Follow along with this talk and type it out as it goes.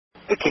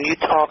Can you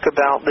talk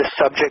about this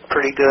subject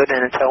pretty good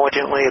and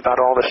intelligently about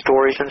all the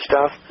stories and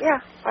stuff? Yeah,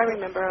 I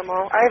remember them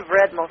all. I've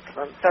read most of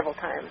them several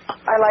times.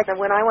 I like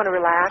them. When I want to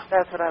relax,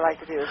 that's what I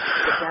like to do, is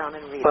sit down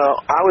and read. Well,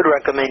 I would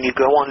recommend you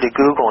go onto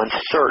Google and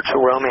search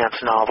romance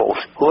novels.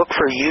 Look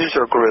for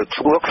user groups.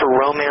 Look for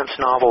romance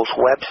novels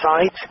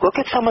websites. Look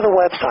at some of the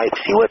websites.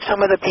 See what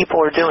some of the people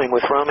are doing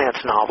with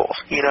romance novels.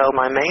 You know,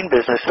 my main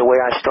business, the way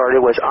I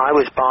started, was I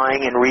was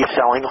buying and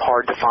reselling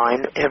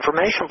hard-to-find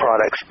information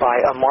products by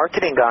a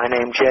marketing guy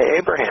named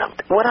Jay Abraham.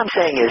 What I'm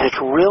saying is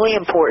it's really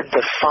important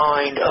to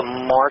find a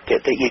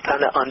market that you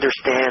kind of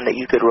understand, that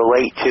you could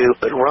relate to.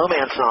 But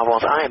romance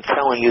novels, I am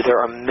telling you, there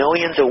are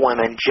millions of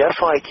women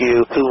just like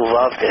you who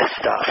love this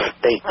stuff.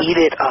 They eat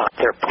it up.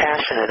 They're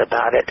passionate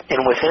about it.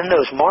 And within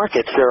those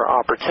markets, there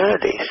are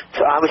opportunities.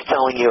 So I was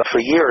telling you,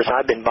 for years,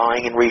 I've been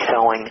buying and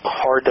reselling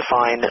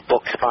hard-to-find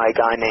books by a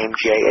guy named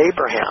Jay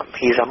Abraham.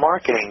 He's a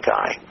marketing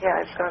guy. Yeah,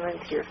 I've gone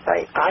into your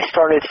site. I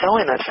started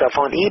selling that stuff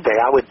on eBay.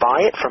 I would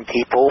buy it from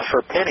people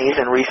for pennies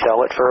and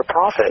resell it for a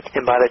profit.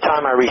 And by the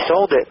time I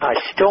resold it, I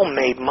still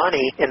made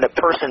money, and the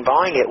person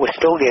buying it was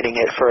still getting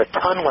it for a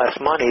ton less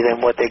money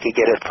than what they could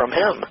get it from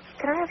him.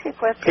 Can I ask you a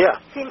question? Yeah.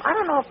 See, I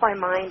don't know if my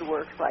mind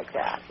works like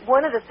that.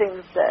 One of the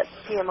things that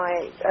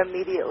PMI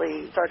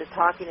immediately started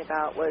talking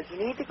about was you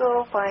need to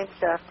go find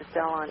stuff to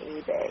sell on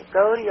eBay.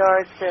 Go to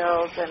yard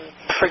sales and...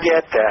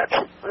 Forget that.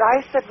 But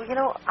I said, well, you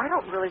know, I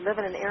don't really live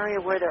in an area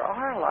where there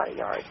are a lot of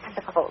yard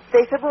sales.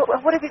 They said, well,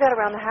 what have you got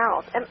around the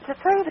house? And to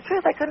tell you the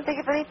truth, I couldn't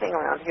think of anything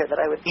around here that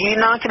I would... You're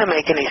not going to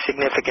make any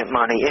significant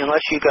money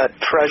unless you got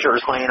treasures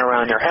laying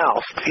around your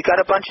house. If you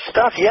got a bunch of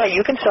stuff, yeah,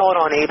 you can sell it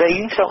on eBay.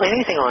 You can sell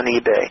anything on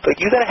eBay. But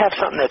you got to have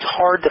something that's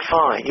hard to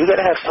find. You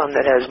got to have something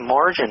that has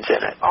margins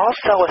in it. I'll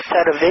sell a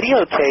set of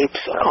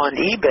videotapes on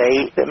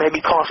eBay that maybe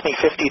cost me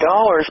 $50,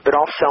 but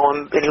I'll sell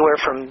them anywhere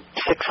from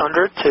 $600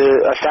 to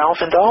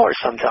 $1,000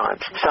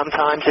 sometimes.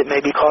 Sometimes it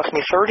maybe cost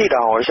me $30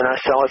 and I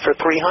sell it for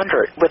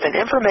 $300. With an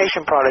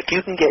information product,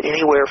 you can get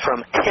anywhere from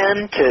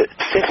 10 to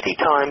 50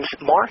 times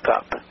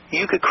markup.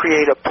 You could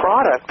create a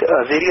product,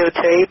 a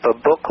videotape, a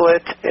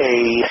booklet,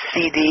 a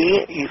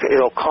CD.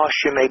 It'll cost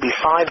you maybe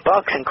 $5,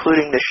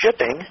 including the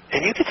shipping, and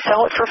you could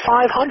sell it for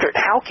 $500.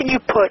 How can you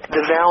put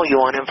the value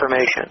on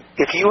information?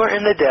 If you were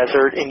in the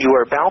desert and you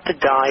were about to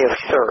die of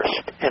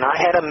thirst, and I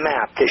had a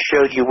map that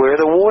showed you where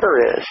the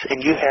water is, and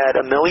you had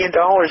 $1 million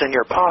in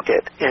your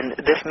pocket, and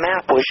this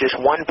map was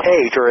just one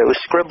page, or it was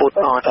scribbled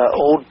on an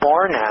old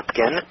bar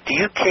napkin, do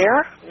you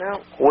care? No.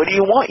 What do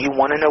you want? You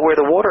want to know where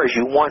the water is.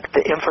 You want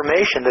the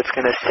information that's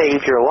going to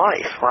save your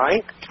life,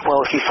 right? Well,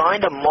 if you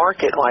find a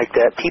market like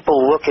that, people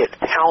look at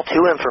how-to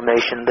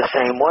information the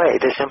same way.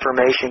 This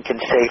information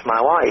can save my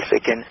life.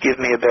 It can give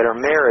me a better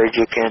marriage.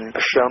 It can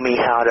show me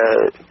how to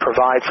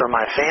provide for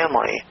my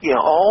family. You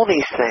know, all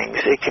these things.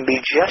 It can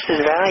be just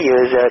as valuable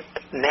as that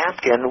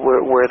napkin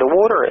where the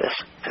water is.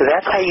 So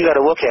that's how you got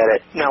to look at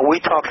it. Now, we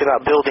talked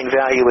about building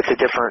value with the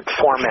different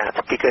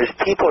formats because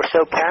people are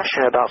so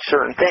passionate about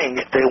certain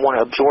things, they want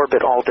to absorb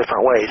it all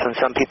different ways. And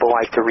some people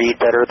like to read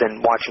better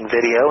than watching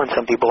video, and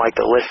some people like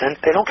to listen.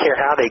 They don't care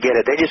how they get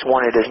it. They just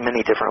want it as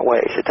many different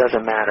ways. It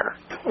doesn't matter.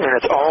 And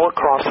it's all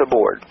across the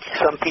board.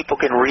 Some people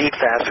can read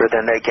faster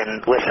than they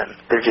can listen.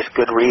 They're just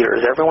good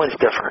readers. Everyone's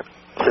different.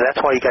 So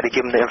that's why you got to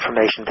give them the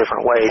information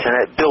different ways, and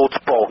it builds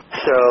both.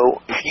 So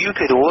if you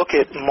could look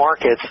at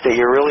markets that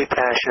you're really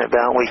passionate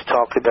about, and we've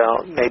talked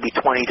about maybe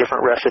 20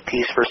 different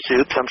recipes for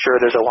soups. I'm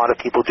sure there's a lot of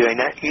people doing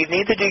that. You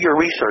need to do your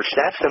research.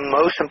 That's the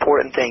most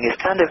important thing, is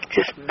kind of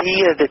just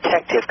be a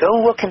detective. Go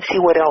look and see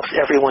what else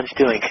everyone's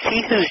doing.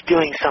 See who's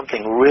doing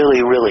something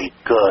really, really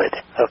good,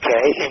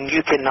 okay? And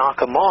you can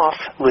knock them off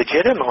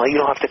legitimately.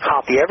 You don't have to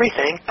copy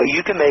everything, but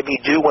you can maybe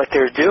do what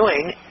they're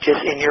doing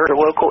just in your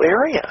local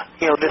area.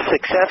 You know, the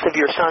success of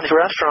your son's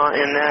restaurant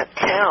in that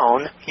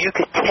town, you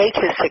could take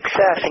his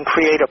success and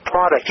create a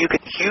product. You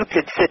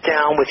could sit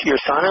down with your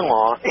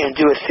son-in-law and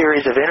do a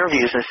series of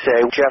interviews and say,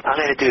 Jeff, I'm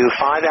going to do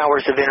 5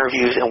 hours of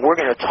interviews and we're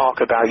going to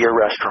talk about your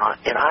restaurant.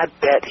 And I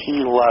bet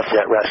he loves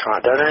that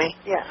restaurant, doesn't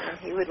he? Yeah,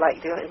 he would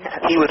like doing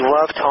that. He would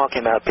love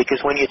talking about it,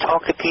 because when you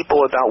talk to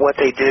people about what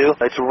they do,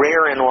 it's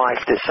rare in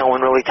life that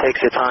someone really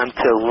takes the time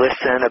to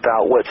listen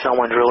about what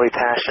someone's really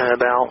passionate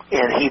about.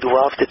 And he'd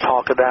love to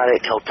talk about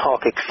it. He'll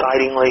talk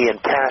excitingly and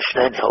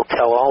passionate. He'll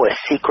tell all his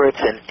secrets,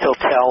 and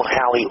he'll tell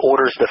how he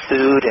orders the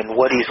food and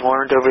what he's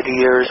learned over the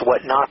years,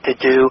 what not to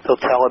do. He'll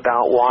tell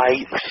about why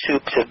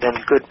soups have been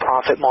good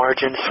profit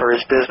margins for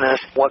his business,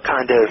 what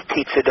kind of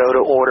pizza dough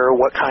to order,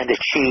 what kind of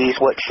cheese,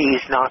 what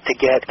cheese not to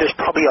get. There's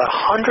probably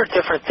 100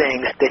 different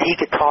things that he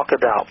could talk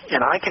about,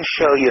 and I can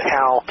show you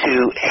how to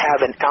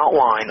have an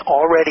outline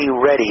already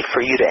ready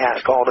for you to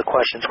ask all the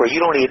questions, where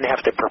you don't even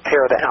have to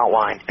prepare the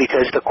outline,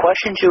 because the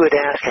questions you would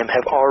ask him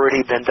have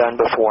already been done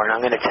before, and I'm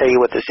going to tell you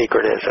what the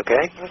secret is,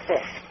 okay?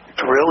 Okay.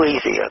 It's real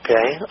easy,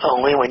 okay?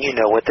 Only when you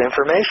know what the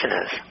information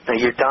is. Now,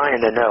 you're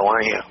dying to know,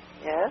 aren't you?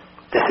 Yes.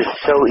 This is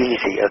so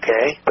easy,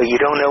 okay? But you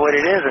don't know what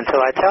it is until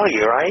I tell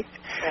you, right?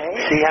 Right.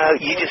 See how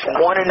you just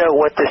want to know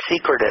what the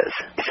secret is.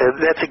 So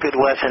that's a good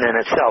lesson in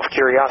itself,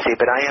 curiosity,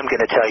 but I am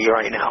going to tell you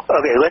right now.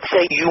 Okay, let's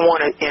say you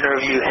want to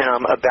interview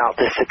him about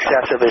the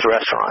success of his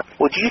restaurant.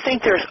 Well, do you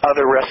think there's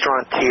other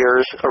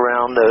restaurateurs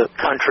around the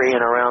country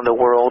and around the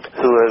world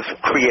who have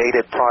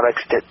created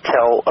products that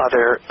tell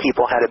other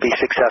people how to be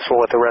successful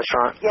with the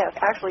restaurant? Yes,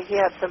 actually he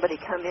had somebody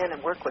come in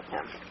and work with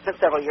him. It's been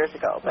several years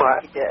ago,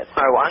 but he did.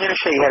 All right, well, I'm going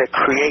to show you how to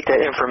create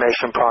that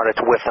information product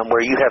with him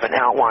where you have an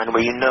outline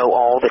where you know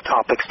all the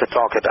topics to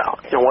talk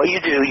about. And what you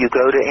do, you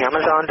go to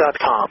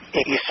Amazon.com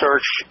and you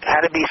search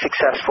how to be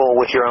successful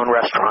with your own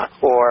restaurant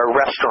or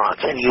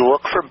restaurants, and you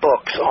look for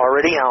books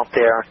already out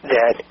there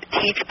that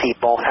teach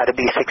people how to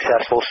be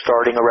successful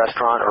starting a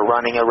restaurant or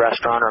running a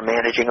restaurant or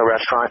managing a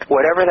restaurant,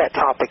 whatever that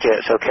topic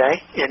is, okay?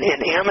 And in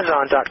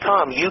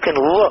Amazon.com, you can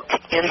look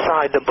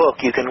inside the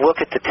book. You can look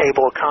at the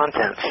table of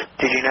contents.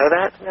 Did you know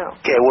that? No.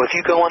 Okay, well, if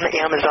you go on the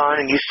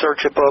Amazon and you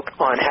search a book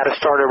on how to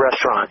start a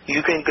restaurant, you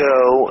can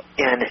go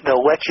and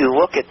they'll let you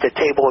look at the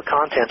table of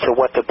contents of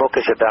what the book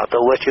is about.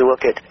 They'll let you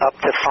look at up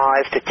to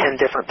 5 to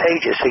 10 different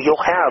pages. So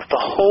you'll have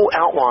the whole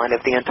outline of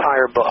the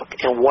entire book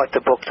and what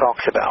the book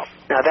talks about.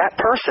 Now, that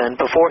person,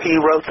 before he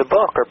wrote the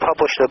book or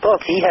published the book,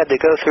 he had to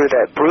go through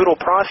that brutal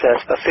process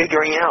of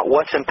figuring out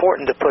what's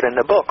important to put in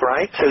the book,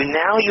 right? So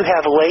now you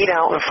have laid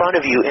out in front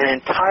of you an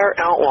entire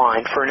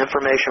outline for an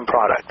information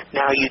product.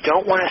 Now, you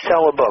don't want to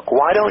sell a book.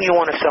 Why don't you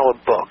want to sell a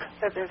book?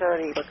 Because there's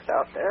already books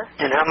out there.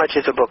 And how much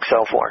does a book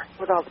sell for?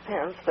 Well, it all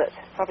depends, but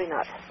probably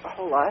not a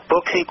whole lot.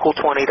 Books equal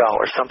 $20,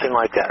 something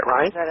like that,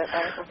 right? Is that it?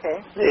 Okay.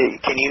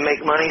 Can you make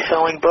money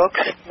selling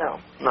books?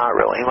 No. Not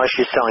really, unless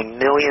you're selling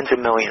millions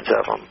and millions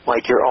of them,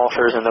 like your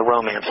authors in the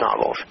romance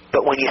novels.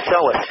 But when you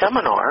sell a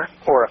seminar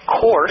or a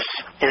course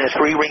in a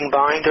 3-ring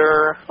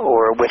binder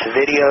or with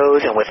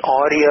videos and with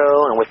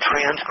audio and with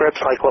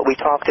transcripts like what we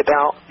talked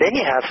about, then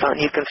you have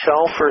something you can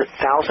sell for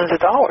thousands of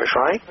dollars,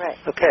 right? Right.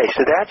 Okay,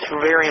 so that's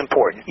very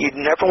important.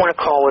 You'd never want to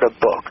call it a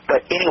book.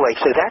 But anyway,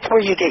 so that's where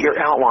you get your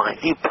outline.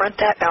 You print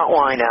that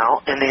outline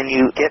out, and then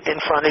you get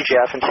in front of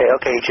Jeff and say,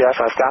 okay, Jeff,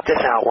 I've got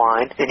this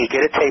outline. And you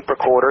get a tape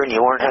recorder, and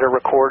you learn how to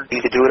record. You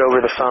can do it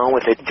over the phone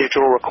with a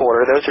digital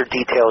recorder. Those are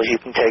details you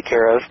can take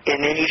care of.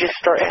 And then you just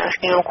start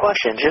asking them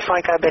questions, just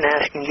like I've been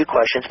asking you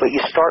questions, but you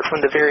start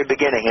from the very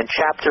beginning. And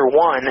chapter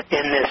 1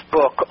 in this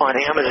book on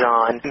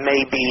Amazon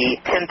may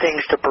be 10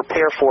 things to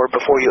prepare for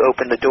before you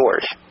open the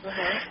doors.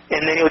 Mm-hmm.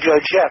 And then you'll go,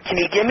 Jeff, can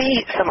you give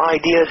me some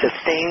ideas of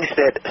things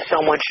that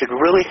someone should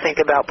really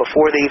think about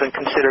before they even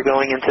consider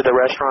going into the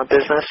restaurant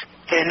business?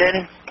 And then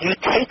you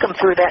take them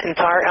through that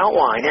entire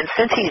outline. And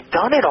since he's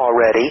done it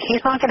already,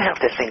 he's not going to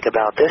have to think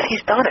about this.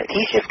 He's done it.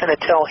 He's just going to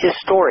tell his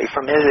story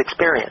from his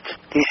experience.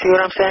 Do you see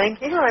what I'm saying?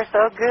 You are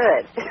so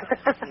good.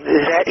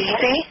 Is that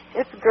easy?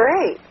 It's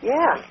great,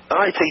 yeah.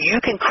 All right, so you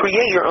can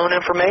create your own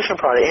information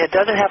product, and it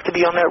doesn't have to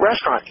be on that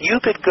restaurant.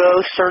 You could go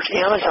search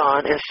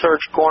Amazon and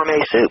search gourmet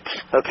soups,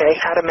 okay,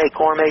 how to make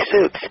gourmet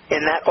soups.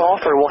 And that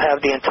author will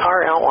have the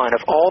entire outline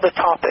of all the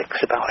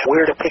topics about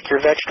where to pick your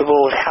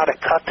vegetables, how to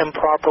cut them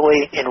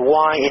properly, and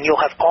why. And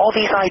you'll have all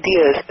these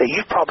ideas that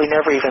you've probably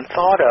never even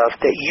thought of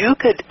that you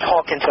could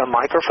talk into a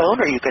microphone,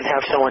 or you can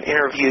have someone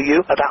interview you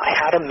about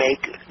how to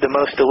make the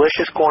most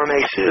delicious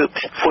gourmet soups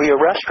for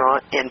your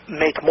restaurant and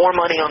make more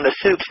money on the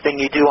soups than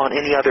you do on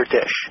any other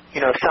dish. You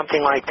know,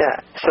 something like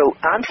that. So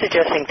I'm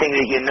suggesting things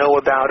that you know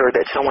about or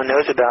that someone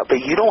knows about,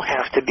 but you don't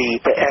have to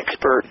be the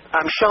expert.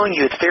 I'm showing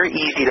you it's very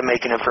easy to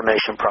make an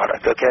information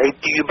product, okay?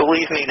 Do you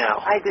believe me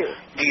now? I do.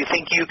 Do you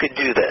think you could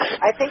do this?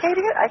 I think I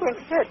do. I think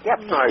I could, yep.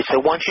 All right, so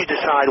once you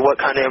decide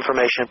what kind of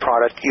information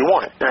product you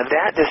want, now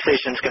that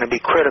decision is going to be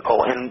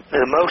critical, and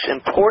the most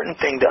important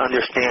thing to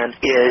understand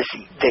is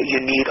that you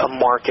need a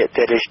market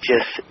that is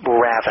just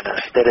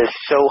ravenous, that is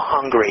so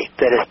hungry,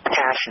 that is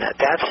passionate.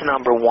 That's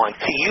number one.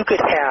 So you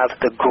could have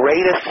the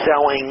greatest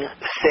selling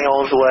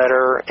sales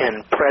letter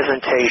and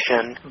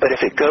presentation, but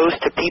if it goes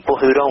to people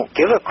who don't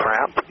give a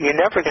crap, you're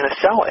never going to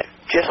sell it.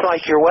 Just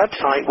like your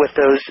website with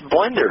those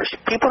blenders.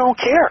 People don't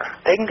care.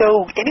 They can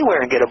go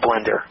anywhere and get a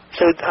blender.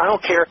 So I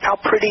don't care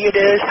how pretty it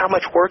is, how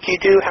much work you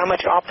do, how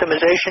much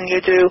optimization you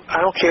do.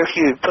 I don't care if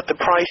you put the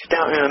price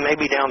down,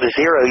 maybe down to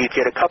zero, you'd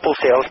get a couple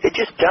sales. It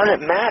just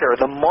doesn't matter.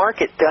 The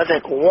market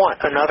doesn't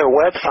want another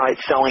website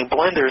selling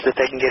blenders that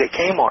they can get at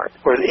Kmart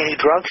or any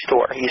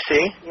drugstore, you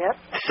see? Yep.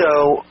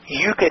 So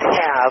you could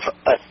have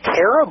a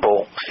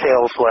terrible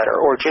sales letter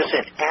or just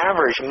an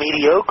average,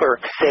 mediocre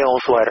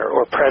sales letter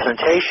or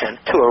presentation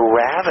to a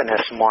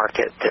ravenous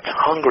market that's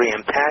hungry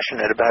and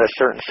passionate about a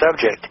certain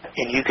subject,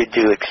 and you could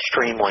do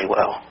extremely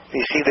well.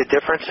 You see the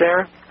difference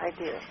there? I I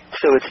do.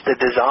 So it's the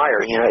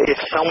desire. If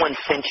someone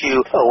sent you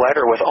a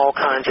letter with all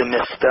kinds of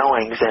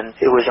misspellings and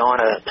it was on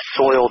a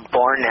soiled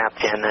bar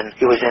napkin and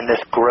it was in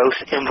this gross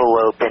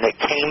envelope and it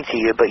came to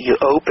you, but you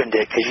opened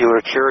it because you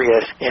were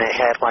curious and it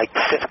had like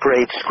 5th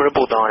grade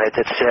scribbled on it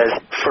that says,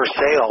 for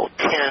sale,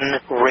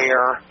 10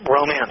 rare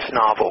romance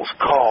novels.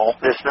 Call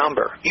this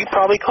number. You'd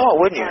probably call,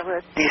 wouldn't you? I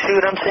would. Do you see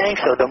what I'm saying?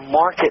 So the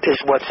market is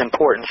what's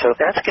important. So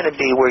that's going to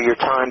be where your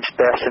time's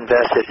best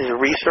invested, is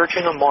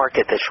researching a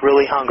market that's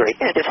really hungry.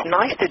 And it's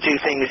nice to do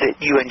things that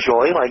you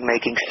enjoy, like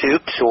making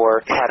soups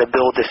or how to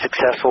build a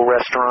successful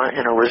restaurant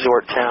in a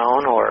resort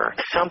town or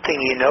something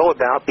you know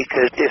about,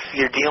 because if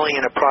you're dealing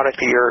in a product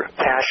that you're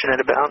passionate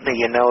about and that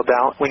you know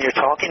about, when you're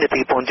talking to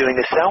people and doing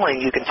the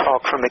selling, you can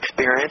talk from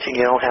experience and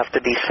you don't have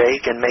to be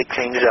fake and make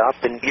things up,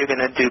 and you're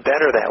going to do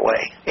better that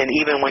way. And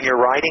even when you're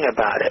writing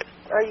about it.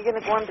 Are you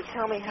going to want to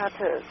tell me how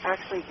to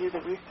actually do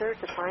the research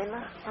to find the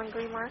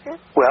hungry market?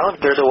 Well,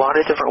 there's a lot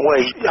of different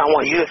ways. I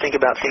want you to think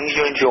about things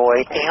you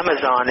enjoy.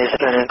 Amazon is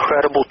an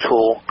incredible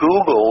tool.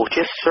 Google,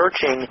 just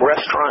searching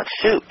restaurant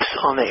soups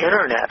on the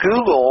Internet.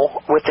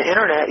 Google, with the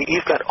Internet,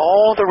 you've got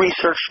all the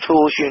research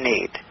tools you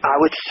need. I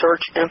would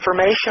search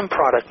information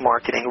product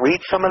marketing.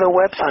 Read some of the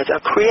websites.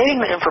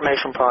 Creating the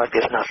information product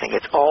is nothing.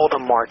 It's all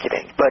the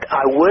marketing. But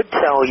I would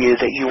tell you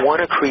that you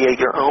want to create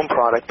your own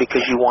product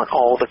because you want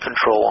all the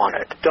control on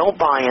it. Don't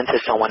buy into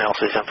someone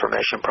else's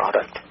information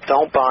product.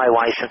 Don't buy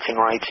licensing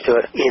rights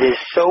to it. It is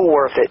so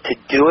worth it to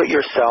do it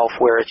yourself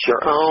where it's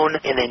your own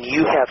and then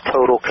you have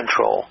total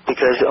control.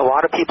 Because a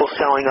lot of people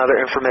selling other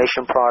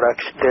information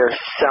products, they're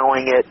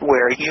selling it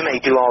where you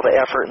may do all the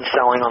effort in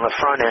selling on the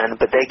front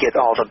end, but they get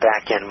all the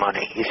back end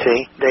money, you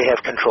see? They have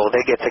control.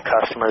 They get the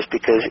customers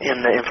because in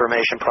the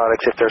information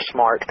products, if they're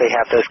smart, they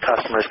have those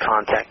customers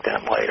contact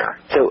them later.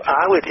 So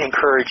I would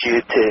encourage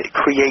you to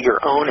create your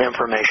own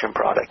information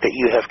product that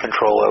you have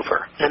control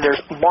over. And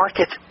there's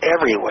markets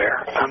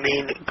everywhere. I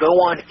mean, go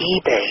on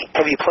eBay.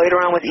 Have you played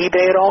around with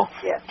eBay at all?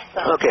 Yes.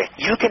 Okay.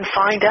 You can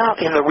find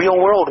out in the real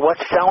world what's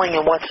selling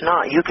and what's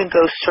not. You can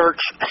go search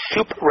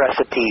soup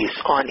recipes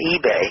on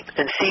eBay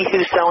and see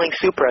who's selling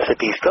soup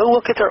recipes. Go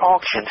look at their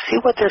auctions.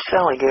 See what they're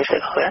selling. You say,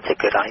 oh, that's a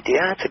good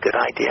idea. That's a good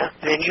idea.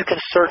 Then you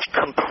can search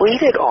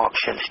completed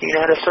auctions. Do you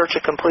know how to search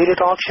a completed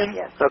auction?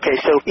 Yes. Okay,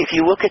 so if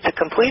you look at the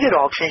completed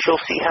auctions,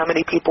 you'll see how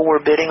many people were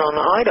bidding on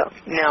the item.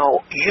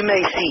 Now, you may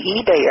see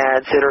eBay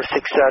ads that are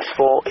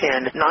successful,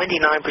 and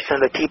 99%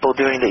 of the people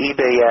doing the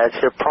eBay ads,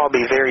 they're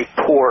probably very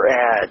poor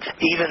ads,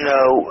 even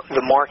though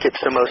the market's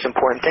the most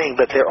important thing.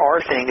 But there are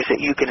things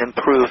that you can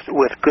improve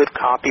with good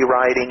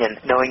copywriting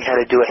and knowing how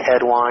to do a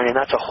headline, and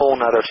that's a whole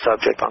other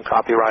subject on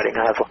copywriting.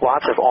 I have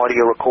lots of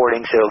audio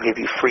recordings that will give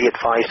you free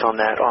advice on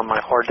that on my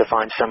Hard to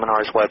Find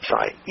Seminars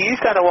website.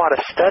 You've got a lot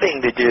of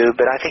studying to do,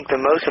 but I think the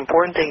most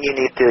important thing you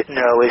need to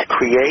know is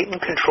create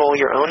and control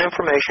your own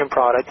information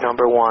product,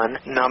 number one.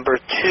 Number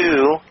two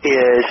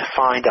is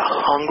find a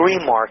hungry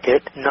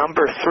market.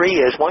 Number three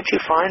is once you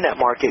find that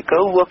market,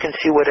 go look and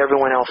see what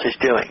everyone else is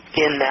doing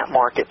in that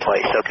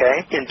marketplace,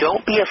 okay? And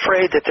don't be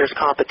afraid that there's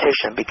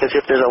competition, because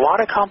if there's a lot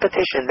of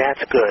competition,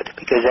 that's good,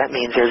 because that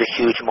means there's a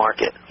huge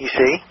market. You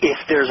see? If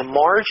there's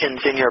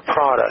margins in your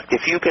product,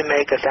 if you can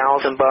make $1,000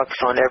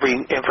 on every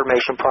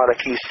information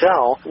product you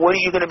sell, what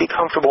are you going to be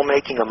comfortable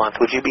making a month?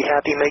 Would you be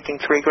happy making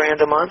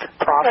 $3,000 a month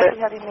profit? I'd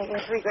be happy making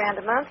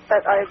 $3,000 a month,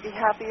 but I'd be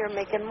happier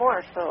making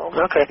more. So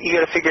okay, you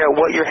got to figure out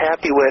what you're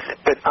happy with.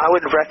 But I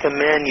would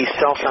recommend you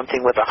sell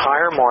something with a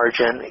higher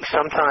margin.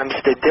 Sometimes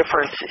the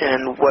difference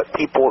in what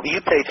people,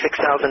 you paid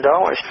 $6,000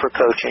 for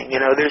coaching. You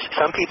know, there's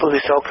some people who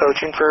sell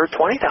coaching for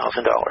 $20,000.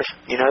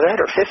 You know that,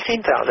 or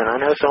 $15,000. I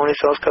know someone who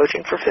sells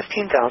coaching for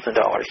 $15,000.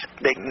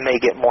 They may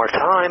get more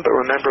time, but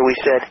remember we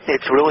said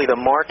it's really the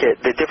market.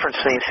 The difference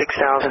between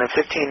 $6,000 and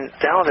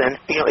 $15,000.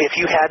 You know, if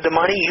you had the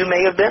money, you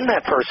may have been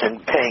that person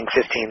paying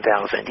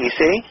 $15,000. You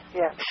see?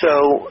 yeah.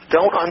 So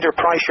don't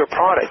underprice your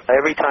product.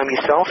 Every time you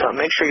sell something,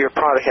 make sure your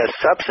product has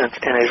substance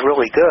and is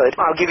really good.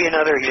 I'll give you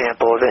another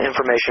example of an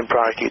information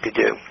product you could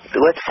do.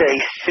 Let's say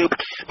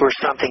soups were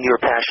something you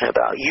were passionate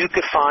about. You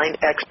could find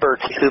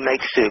experts who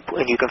make soup,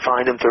 and you can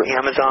find them through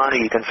Amazon, or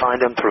you can find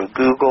them through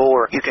Google,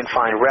 or you can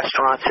find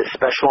restaurants that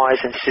specialize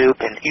in soup,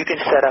 and you can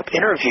set up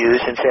interviews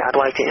and say, I'd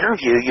like to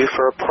interview you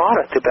for a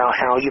product about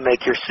how you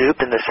make your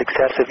soup and the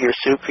success of your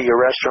soup for your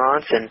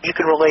restaurants, and you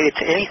can relate it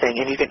to anything,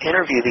 and you can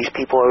interview these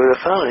people over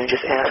the phone and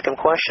just ask them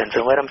questions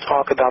and let them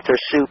talk about their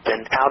soup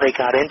and how they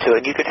got into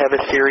it. And you could have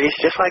a series,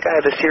 just like I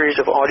have a series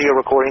of audio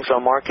recordings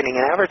on marketing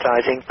and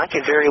advertising, I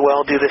could very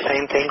well do the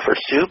same thing for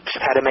soups,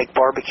 how to make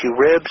barbecue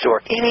ribs,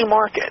 or any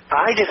market.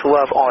 I just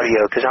love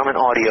audio because I'm an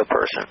audio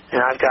person,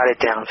 and I've got it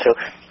down. So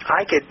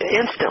I could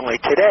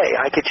instantly, today,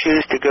 I could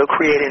choose to go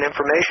create an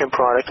information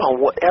product on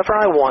whatever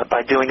I want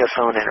by doing a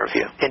phone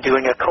interview and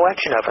doing a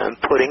collection of them,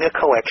 putting a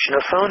collection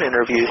of phone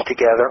interviews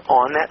together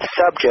on that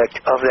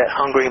subject of that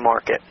hungry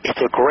market.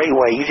 It's a great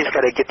way. You just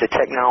got to get the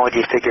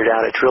technology figured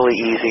out. It's really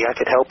easy. I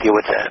could help you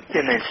with that.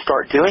 And then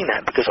start doing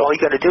that, because because all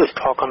you got to do is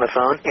talk on the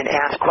phone and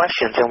ask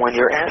questions. And when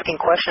you're asking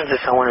questions to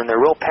someone and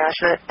they're real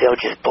passionate, they'll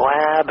just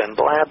blab and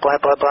blab,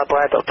 blab, blab, blab,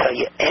 blab. They'll tell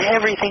you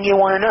everything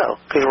you want to know.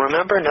 Because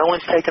remember, no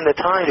one's taken the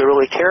time to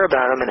really care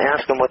about them and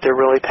ask them what they're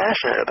really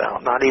passionate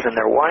about. Not even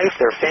their wife,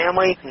 their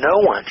family,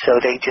 no one. So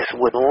they just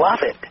would love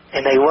it.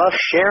 And they love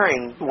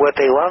sharing what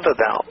they love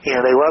about. You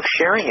know, they love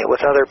sharing it with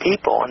other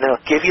people. And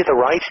they'll give you the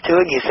rights to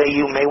it. And you say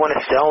you may want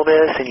to sell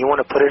this and you want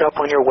to put it up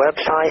on your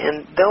website,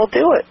 and they'll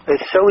do it.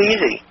 It's so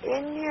easy.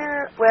 In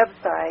your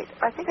website,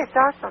 I think I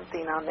saw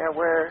something on there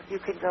where you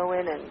could go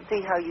in and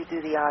see how you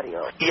do the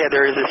audio. Yeah,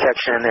 there is a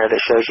section in there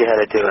that shows you how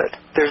to do it.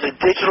 There's a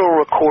digital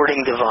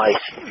recording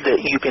device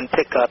that you can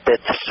pick up at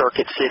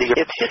Circuit City.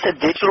 It's just a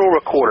digital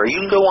recorder. You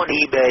can go on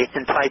eBay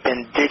and type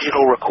in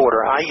digital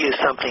recorder. I use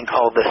something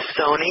called the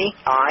Sony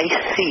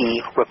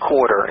IC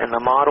recorder, and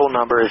the model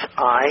number is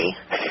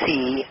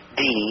ICD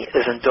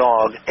as in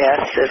dog,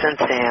 S as in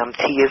Sam,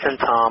 T as in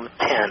Tom,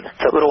 10.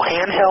 It's a little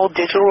handheld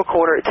digital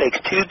recorder. It takes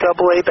 2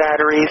 AA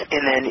batteries,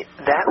 and then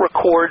that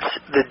records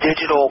the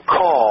digital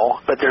call,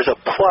 but there's a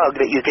plug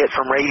that you get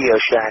from Radio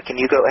Shack, and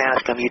you go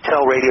ask them, you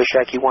tell Radio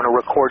Shack you want to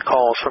record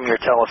calls from your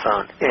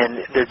telephone,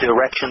 and the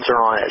directions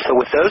are on it. So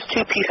with those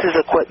 2 pieces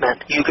of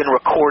equipment, you can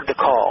record the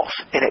calls,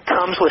 and it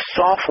comes with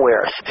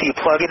software. So you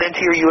plug it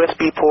into your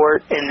USB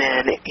port, and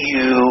then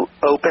you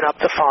open up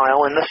the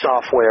file in the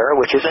software,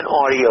 which is an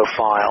audio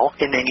file,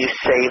 and then you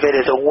save it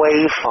as a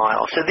WAV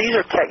file. So these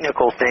are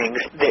technical things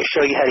that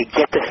show you how to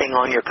get the thing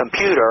on your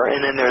computer, and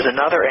then there's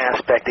another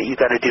aspect that you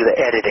got to do the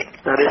editing.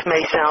 Now this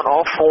may sound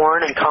all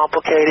foreign and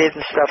complicated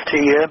and stuff to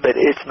you, but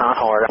it's not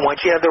hard.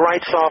 Once you have the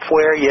right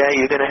software, yeah,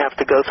 you're going to have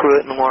to go through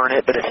it and learn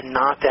it, but it's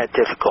not that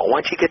difficult.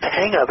 Once you get the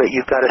hang of it,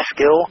 you've got a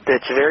skill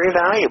that's very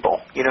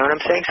valuable. You know what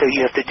I'm saying? So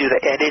you have to do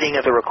the editing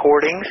of the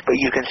recordings, but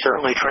you can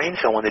certainly train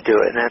someone to do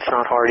it, and that's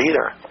not hard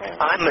either.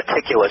 I'm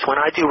meticulous. When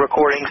I do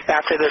recordings,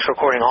 after this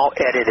recording, I'll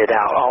edit it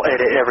out. I'll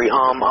edit every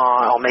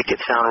I'll make it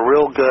sound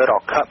real good.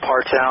 I'll cut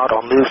parts out.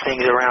 I'll move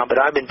things around, but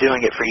I've been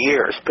doing it for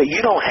years. But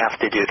you don't have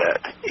to do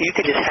that. You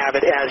can just have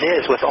it as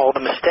is with all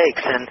the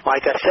mistakes. And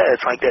like I said,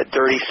 it's like that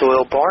dirty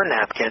soiled bar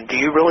napkin. Do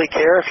you really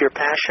care if you're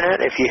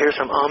passionate, if you hear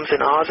some ums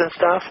and ahs and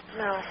stuff?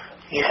 No.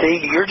 You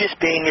see, you're just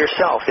being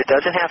yourself. It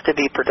doesn't have to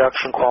be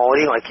production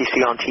quality like you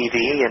see on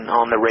TV and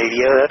on the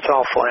radio. That's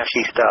all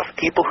flashy stuff.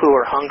 People who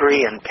are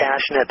hungry and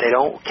passionate, they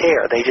don't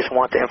care. They just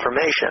want the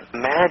information.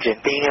 Imagine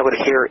being able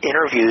to hear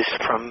interviews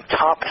from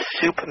top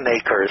soup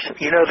makers.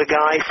 You know the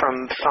guy from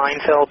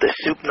Seinfeld, the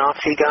soup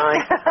Nazi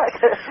guy?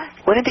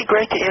 Wouldn't it be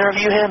great to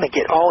interview him and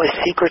get all his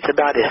secrets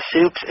about his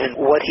soups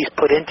and what he's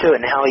put into it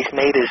and how he's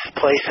made his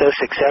place so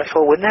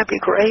successful? Wouldn't that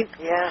be great?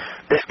 Yeah.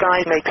 This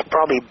guy makes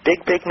probably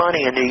big, big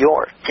money in New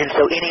York. And so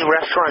any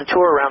restaurateur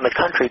around the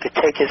country could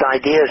take his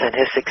ideas and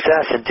his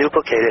success and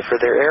duplicate it for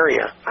their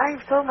area. I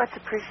so much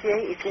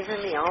appreciate you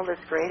giving me all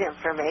this great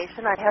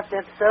information. I have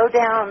been so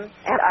down,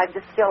 and I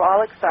just feel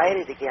all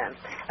excited again.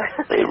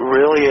 It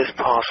really is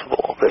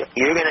possible, but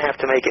you're going to have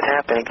to make it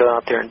happen and go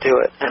out there and do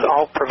it. And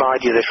I'll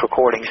provide you this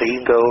recording so you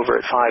can go over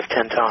it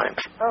 5-10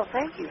 times. Oh,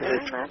 thank you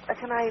very much.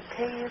 Can I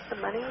pay you some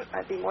money?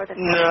 I'd be more than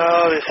happy.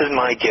 No, this is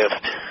my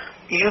gift.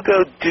 You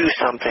go do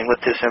something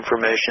with this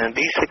information and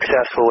be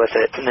successful with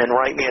it, and then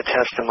write me a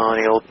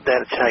testimonial.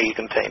 That's how you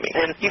can pay me.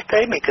 And you've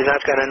paid me because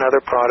I've got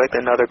another product,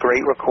 another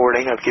great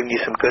recording. I've given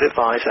you some good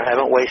advice. I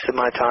haven't wasted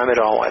my time at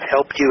all. I've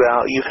helped you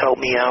out. You've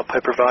helped me out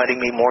by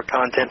providing me more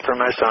content for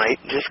my site.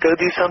 Just go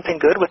do something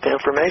good with the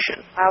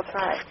information. I'll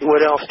try.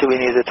 What else do we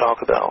need to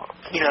talk about?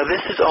 You know,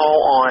 this is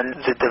all on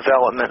the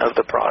development of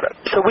the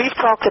product. So we've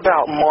talked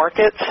about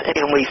markets,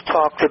 and we've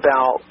talked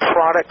about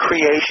product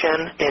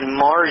creation and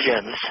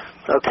margins.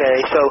 Okay,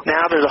 so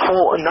now there's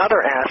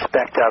another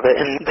aspect of it,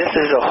 and this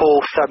is a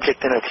whole subject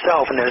in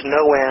itself, and there's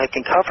no way I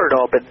can cover it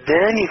all, but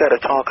then you got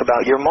to talk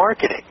about your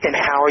marketing, and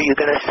how are you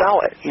going to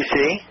sell it, you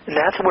see? And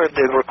that's where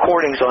the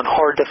recordings on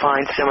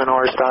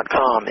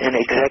HardToFindSeminars.com and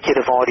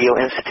Executive Audio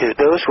Institute,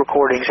 those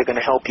recordings are going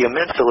to help you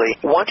immensely.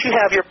 Once you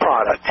have your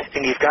product,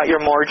 and you've got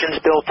your margins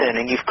built in,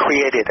 and you've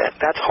created it,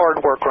 that's hard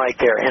work right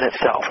there in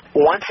itself.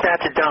 Once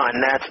that's done,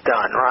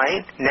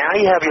 right? Now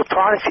you have your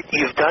product,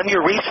 you've done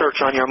your research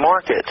on your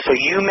market, so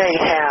you may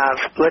have,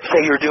 let's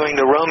say you're doing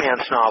the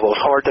romance novels,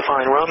 hard to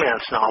find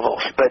romance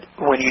novels, but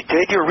when you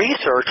did your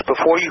research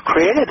before you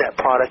created that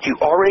product, you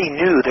already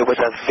knew there was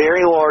a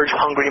very large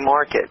hungry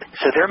market.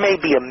 So there may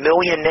be 1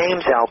 million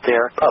names out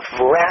there of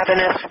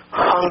ravenous,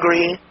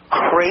 hungry,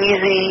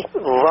 crazy,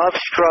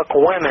 love-struck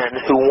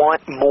women who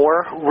want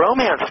more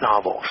romance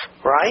novels,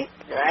 right?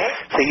 Right.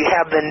 So you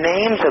have the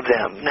names of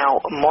them.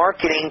 Now,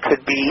 marketing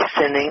could be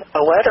sending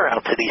a letter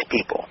out to these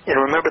people. And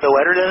remember, the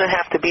letter doesn't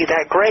have to be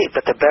that great,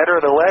 but the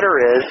better the letter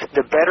is,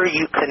 the better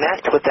you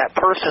connect with that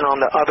person on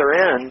the other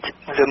end,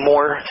 the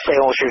more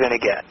sales you're going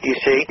to get. You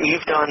see?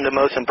 You've done the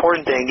most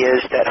important thing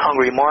is that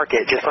hungry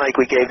market, just like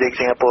we gave the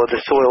example of the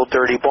soiled,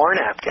 dirty bar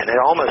napkin.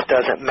 It almost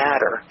doesn't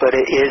matter, but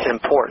it is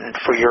important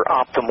for your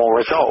optimal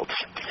results.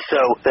 So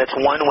that's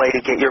one way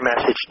to get your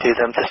message to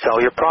them to sell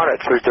your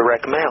product through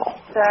direct mail.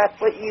 Is that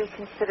what you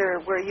consider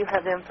where you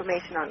have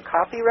information on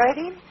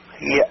copywriting?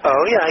 Yeah.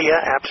 Oh,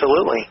 yeah,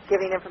 absolutely.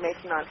 Giving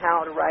information on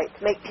how to write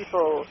to make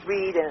people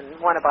read and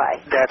want to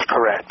buy. That's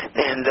correct.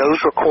 And those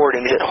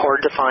recordings at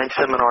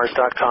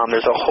hardtofindseminars.com,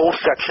 there's a whole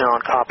section on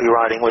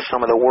copywriting with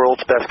some of the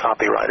world's best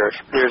copywriters.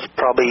 There's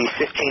probably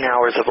 15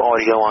 hours of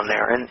audio on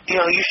there. And,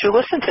 you should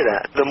listen to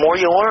that. The more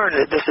you learn,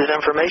 that this is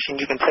information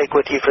you can take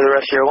with you for the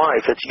rest of your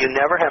life. You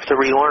never have to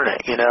relearn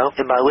it,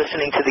 And by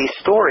listening to these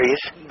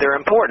stories, they're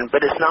important.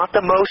 But it's not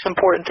the most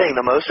important thing.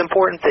 The most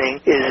important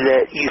thing is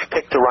that you've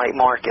picked the right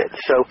market.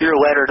 So your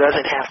letter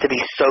doesn't have to be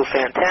so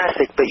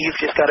fantastic, but you've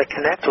just got to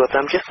connect with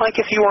them. Just like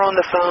if you were on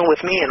the phone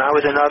with me and I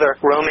was another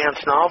romance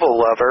novel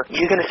lover,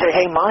 you're going to say,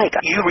 hey, Mike,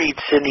 you read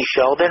Sidney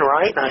Sheldon,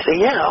 right? And I say,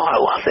 yeah, I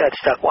love that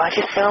stuff. Well, I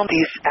just found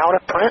these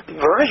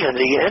out-of-print versions.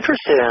 Are you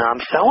interested in them?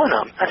 I'm selling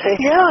them. I say,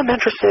 yeah, I'm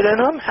interested in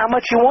them. How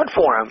much you want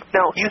for them?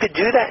 Now, you could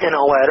do that in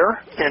a letter,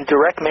 and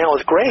direct mail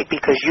is great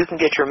because you can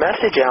get your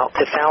message out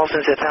to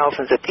thousands and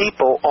thousands of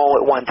people all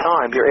at one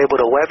time. You're able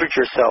to leverage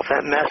yourself.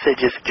 That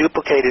message is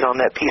duplicated on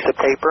that piece of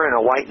paper in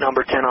a white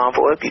number 10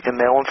 envelope. You can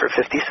mail them for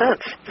 50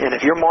 cents. And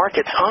if your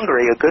market's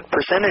hungry, a good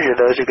percentage of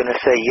those are going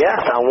to say, yes,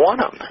 I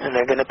want them, and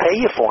they're going to pay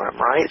you for them,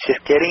 right? It's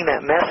just getting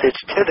that message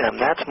to them.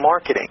 That's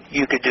marketing.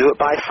 You could do it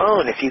by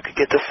phone if you could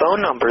get the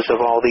phone numbers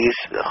of all these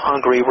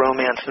hungry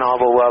romance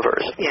novel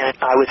lovers. And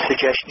I would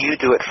suggest you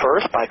do it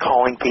first by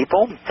calling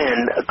people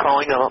and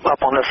calling them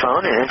up on the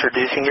phone and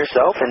introducing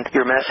yourself. And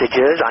your message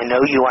is, I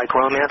know you like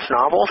romance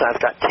novels.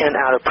 I've got 10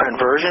 out-of-print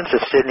versions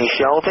of Sidney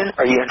Sheldon.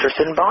 Are you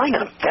interested in buying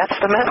them? That's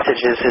the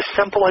message. It's as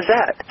simple as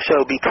that.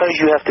 So because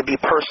you have to be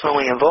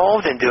personally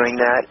involved in doing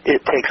that,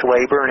 it takes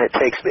labor and it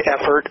takes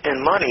effort and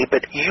money,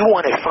 but you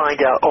want to find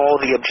out all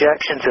the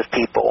objections of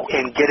people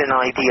and get an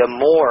idea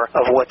more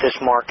of what this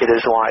market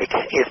is like.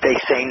 If they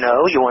say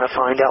no, you want to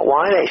find out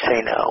why they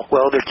say no.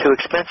 Well, they're too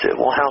expensive.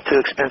 Well, how too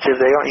expensive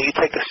they are. And you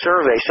take a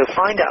survey. So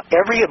find out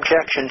every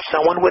objection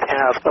someone would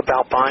have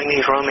about buying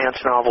these romance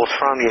novels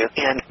from you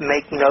and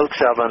make notes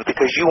of them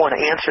because you want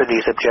to answer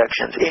these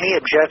objections. Any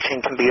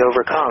objection can be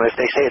overcome. If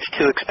they say it's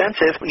too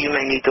expensive, you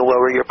may need to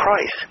lower your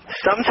price.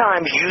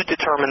 Sometimes you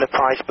determine the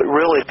price, but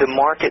really the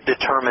market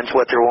determines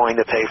what they're willing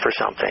to pay for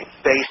something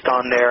based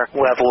on their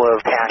level of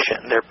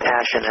passion, their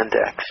passion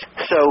index.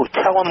 So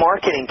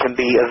telemarketing can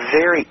be a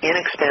very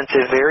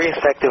inexpensive, very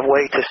effective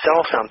way to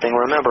sell something.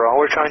 Remember, all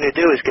we're trying to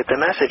do is get the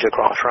message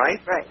across, right?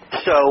 Right.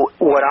 So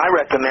what I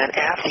recommend,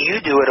 after you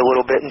do it a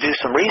little bit and do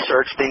some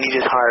research, then you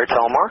just hire a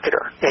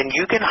telemarketer. And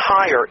you can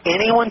hire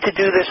anyone to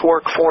do this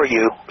work for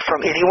you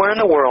from anywhere in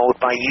the world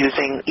by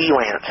using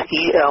Elance,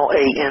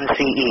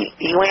 E-L-A-N-C-E.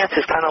 Elance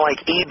is kind of like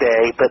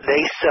eBay, but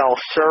they sell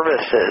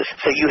services.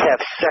 So you have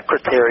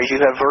secretaries, you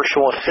have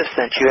virtual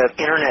assistants, you have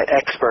internet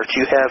experts,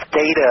 you have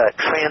data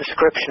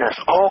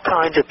transcriptionists, all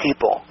kinds of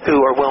people who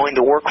are willing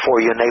to work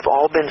for you, and they've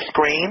all been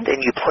screened,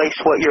 and you place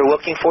what you're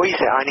looking for. You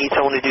say, I need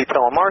someone to do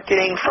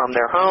telemarketing from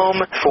their home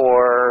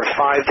for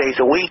 5 days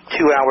a week,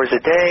 2 hours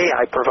a day.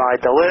 I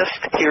provide the list.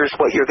 Here's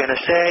what you're going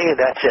to say.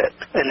 That's it.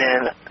 And then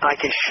I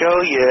can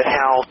show you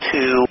how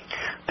to...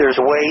 There's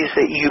ways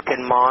that you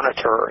can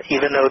monitor,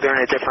 even though they're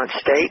in a different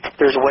state,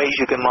 there's ways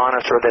you can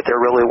monitor that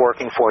they're really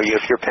working for you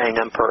if you're paying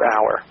them per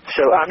hour.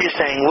 So I'm just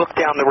saying, look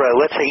down the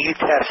road. Let's say you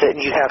test it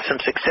and you have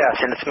some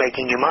success and it's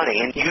making you money.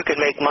 And you can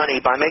make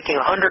money by making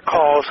 100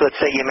 calls. Let's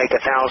say you make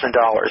 $1,000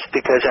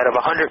 because out of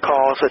 100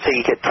 calls, let's say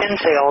you get 10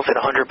 sales at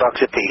 $100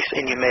 a piece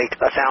and you make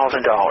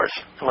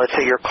 $1,000. Let's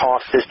say your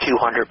cost is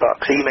 $200.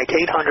 So you make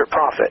 $800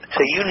 profit.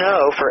 So you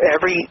know for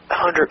every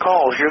 100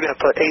 calls, you're going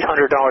to put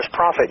 $800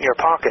 profit in your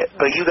pocket,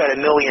 but you got $1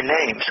 million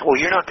names.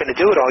 Well, you're not going to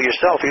do it all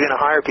yourself. You're going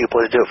to hire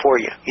people to do it for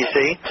you. You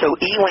see? So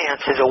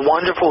Elance is a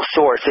wonderful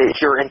source.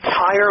 It's your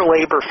entire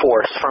labor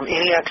force, from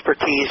any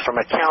expertise, from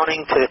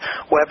accounting to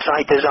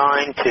website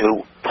design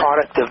to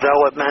product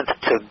development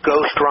to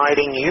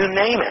ghostwriting, you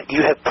name it.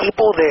 You have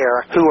people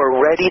there who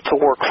are ready to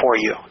work for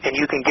you, and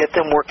you can get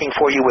them working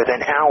for you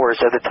within hours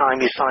of the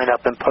time you sign up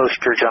and post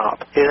your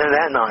job. Isn't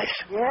that nice?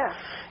 Yeah.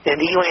 And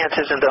Elance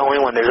isn't the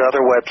only one. There's other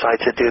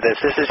websites that do this.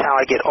 This is how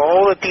I get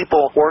all the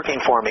people working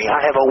for me.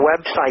 I have a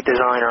website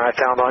designer I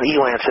found on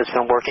Elance that's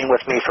been working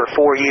with me for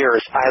 4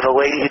 years. I have a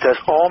lady who does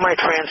all my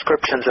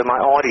transcriptions of my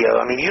audio.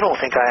 I mean, you don't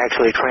think I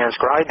actually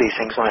transcribe these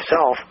things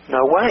myself.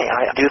 No way.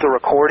 I do the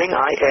recording,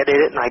 I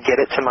edit it, and I get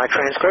it to my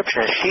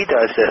transcriptionist. She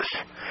does this.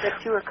 That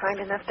you were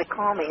kind enough to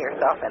call me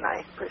yourself, and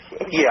I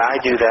appreciate it. Yeah,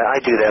 I do that. I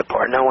do that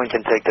part. No one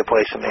can take the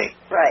place of me.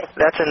 Right.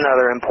 That's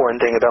another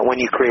important thing about when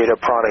you create a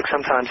product.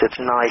 Sometimes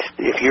it's nice,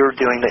 if you're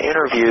doing the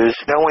interviews,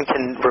 no one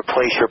can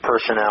replace your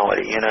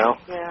personality, you know?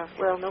 Yeah,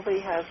 well,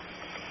 nobody has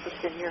what's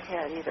in your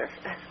head either.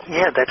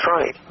 Yeah, that's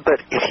right.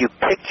 But if you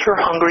picked your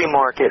hungry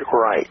market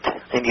right,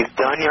 and you've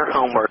done your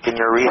homework and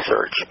your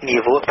research, and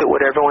you've looked at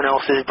what everyone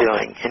else is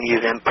doing, and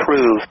you've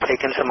improved,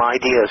 taken some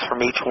ideas from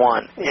each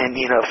one, and,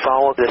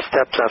 follow the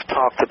steps I've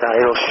talked about,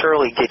 it'll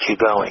surely get you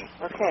going.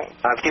 Okay. Okay.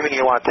 I've given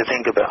you a lot to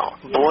think about.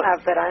 You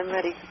have, but I'm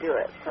ready to do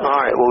it. So. All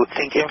right. Well,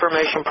 think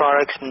information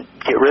products.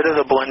 Get rid of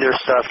the blender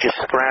stuff. Just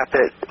scrap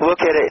it.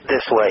 Look at it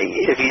this way.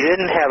 If you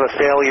didn't have a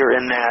failure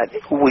in that,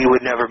 we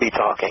would never be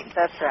talking.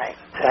 That's right.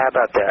 How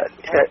about that?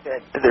 That's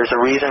good. There's a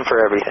reason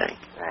for everything.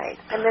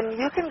 Right. And then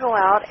you can go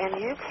out and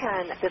you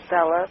can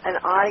develop an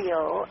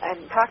audio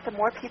and talk to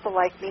more people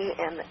like me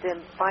and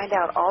then find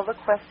out all the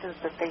questions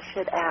that they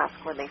should ask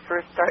when they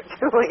first start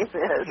doing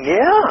this.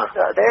 Yeah.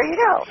 So there you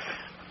go.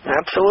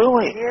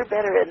 Absolutely. You're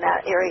better in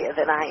that area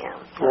than I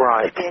am. So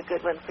right. It would be a good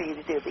one for you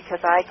to do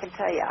because I can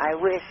tell you, I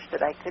wish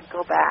that I could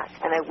go back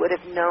and I would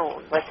have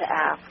known what to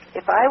ask.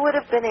 If I would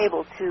have been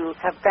able to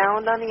have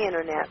found on the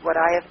Internet what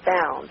I have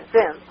found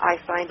since I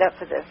signed up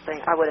for this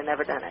thing, I would have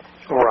never done it.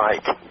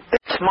 Right.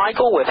 It's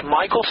Michael with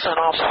Michael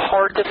Senoff's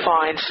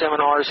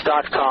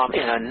HardToFindSeminars.com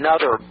in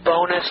another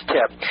bonus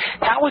tip.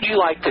 How would you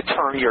like to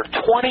turn your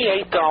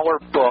 $28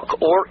 book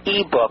or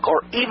ebook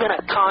or even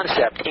a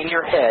concept in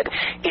your head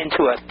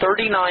into a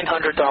 $3,900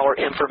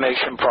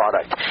 information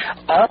product?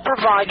 I'll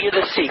provide you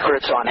the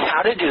secrets on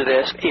how to do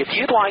this. If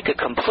you'd like a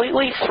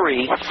completely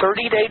free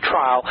 30-day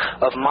trial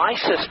of my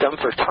system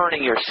for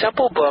turning your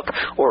simple book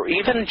or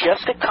even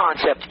just a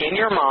concept in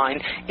your mind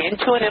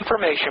into an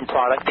information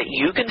product that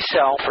you can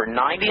sell for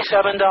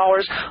 $97,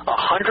 $197,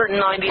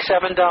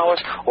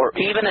 or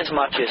even as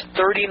much as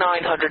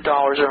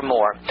 $3,900 or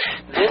more.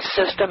 This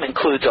system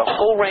includes a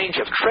whole range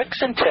of tricks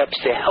and tips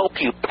to help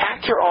you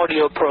pack your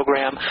audio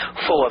program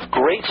full of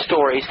great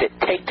stories that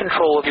take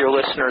control of your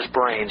listeners'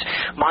 brains.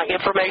 My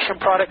information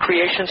product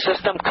creation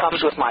system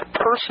comes with my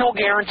personal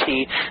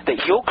guarantee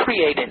that you'll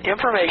create an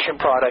information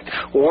product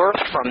worth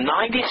from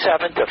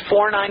 $97 to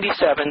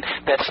 $497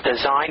 that's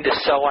designed to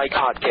sell like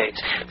hotcakes.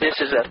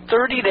 This is a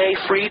 30-day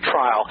free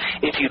trial.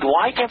 If you'd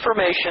like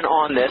information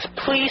on this,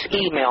 please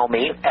email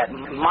me at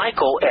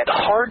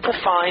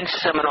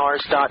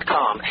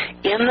michael@hardtofindseminars.com.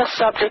 In the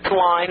subject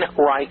line,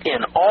 write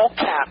in all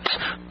caps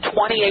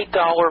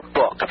 $28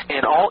 book,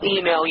 and I'll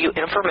email you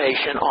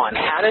information on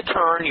how to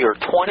turn your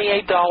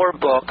 $28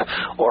 book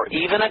or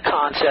even a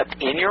concept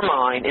in your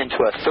mind into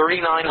a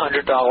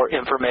 $3,900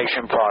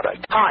 information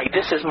product. Hi,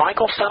 this is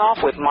Michael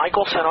Senoff with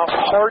Michael Senoff,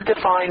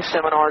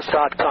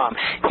 HardToFindSeminars.com.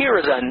 Here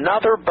is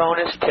another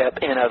bonus tip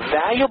and a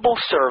valuable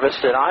service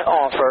that I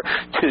offer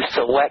to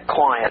select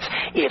clients.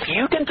 If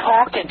you can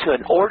talk into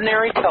an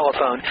ordinary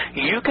telephone,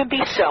 you can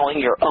be selling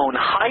your own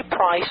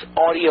high-priced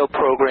audio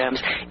programs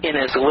in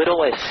as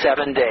little as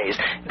 7 days.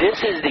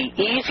 This is the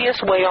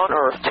easiest way on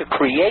earth to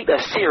create a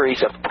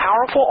series of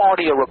powerful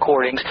audio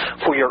recordings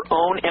for your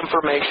own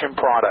information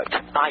product.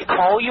 I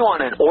call you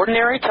on an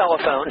ordinary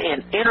telephone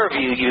and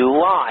interview you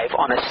live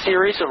on a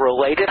series of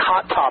related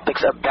hot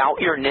topics about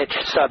your niche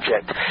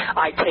subject.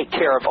 I take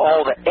care of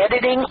all the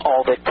editing,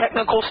 all the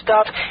technical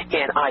stuff,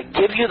 and I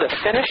give you the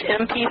finished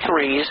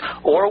MP3s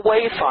or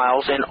WAV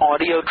files and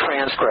audio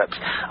transcripts.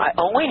 I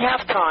only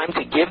have time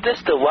to give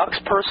this deluxe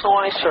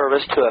personalized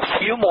service to a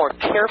few more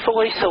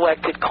carefully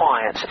selected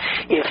clients.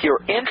 If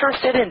you're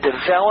interested in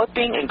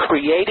developing and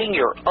creating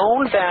your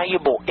own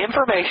valuable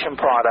information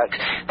product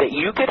that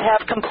you could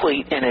have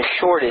complete in as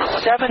short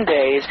as 7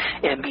 days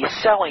and be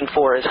selling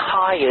for as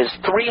high as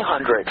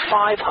 $300,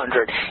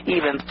 $500,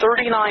 even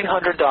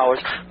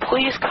 $3,900,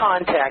 please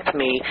contact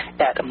me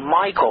at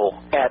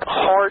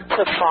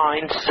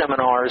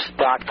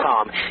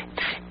michael@hardtofindseminars.com.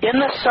 In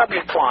the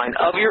subject line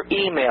of your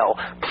email,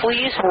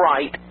 please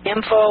write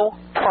info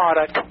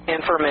product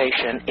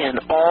information in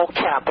all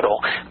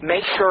capital.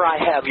 Make sure I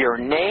have your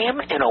name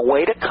and a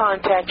way to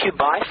contact you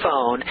by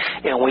phone,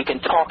 and we can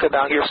talk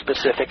about your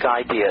specific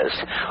ideas.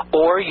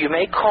 Or you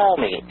may call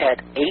me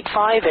at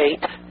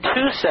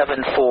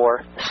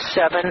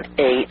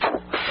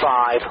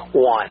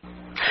 858-274-7851.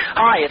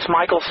 Hi, it's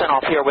Michael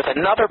Senoff here with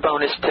another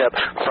bonus tip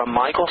from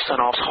Michael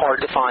Senoff's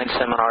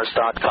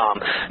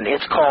HardToFindSeminars.com. And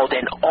it's called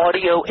an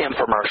audio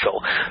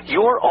infomercial.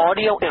 Your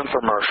audio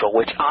infomercial,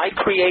 which I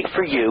create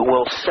for you,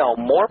 will sell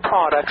more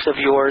products of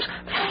yours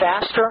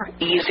faster,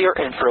 easier,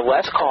 and for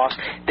less cost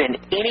than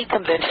any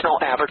conventional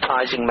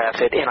advertising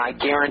method, and I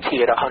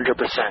guarantee it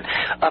 100%.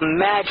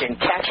 Imagine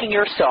catching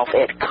yourself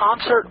at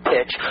concert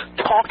pitch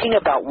talking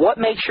about what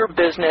makes your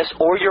business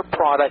or your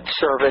product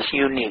service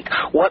unique,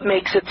 what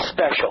makes it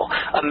special.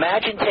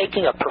 Imagine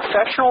taking a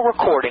professional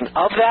recording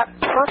of that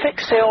perfect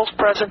sales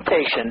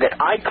presentation that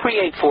I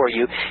create for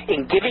you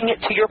and giving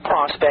it to your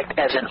prospect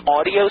as an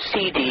audio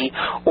CD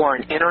or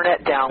an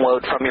internet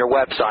download from your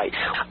website.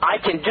 I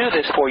can do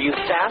this for you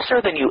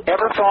faster than you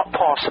ever thought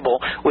possible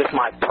with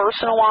my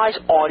personalized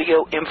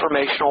audio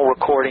informational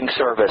recording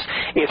service.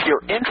 If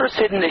you're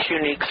interested in this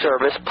unique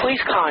service,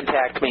 please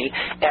contact me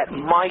at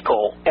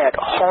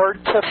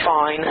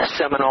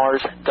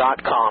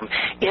michael@hardtofindseminars.com.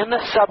 In the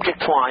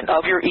subject line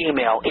of your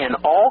email, in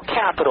all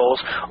capitals,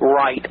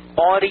 write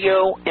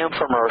audio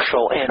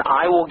infomercial, and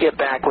I will get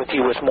back with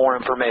you with more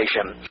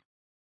information.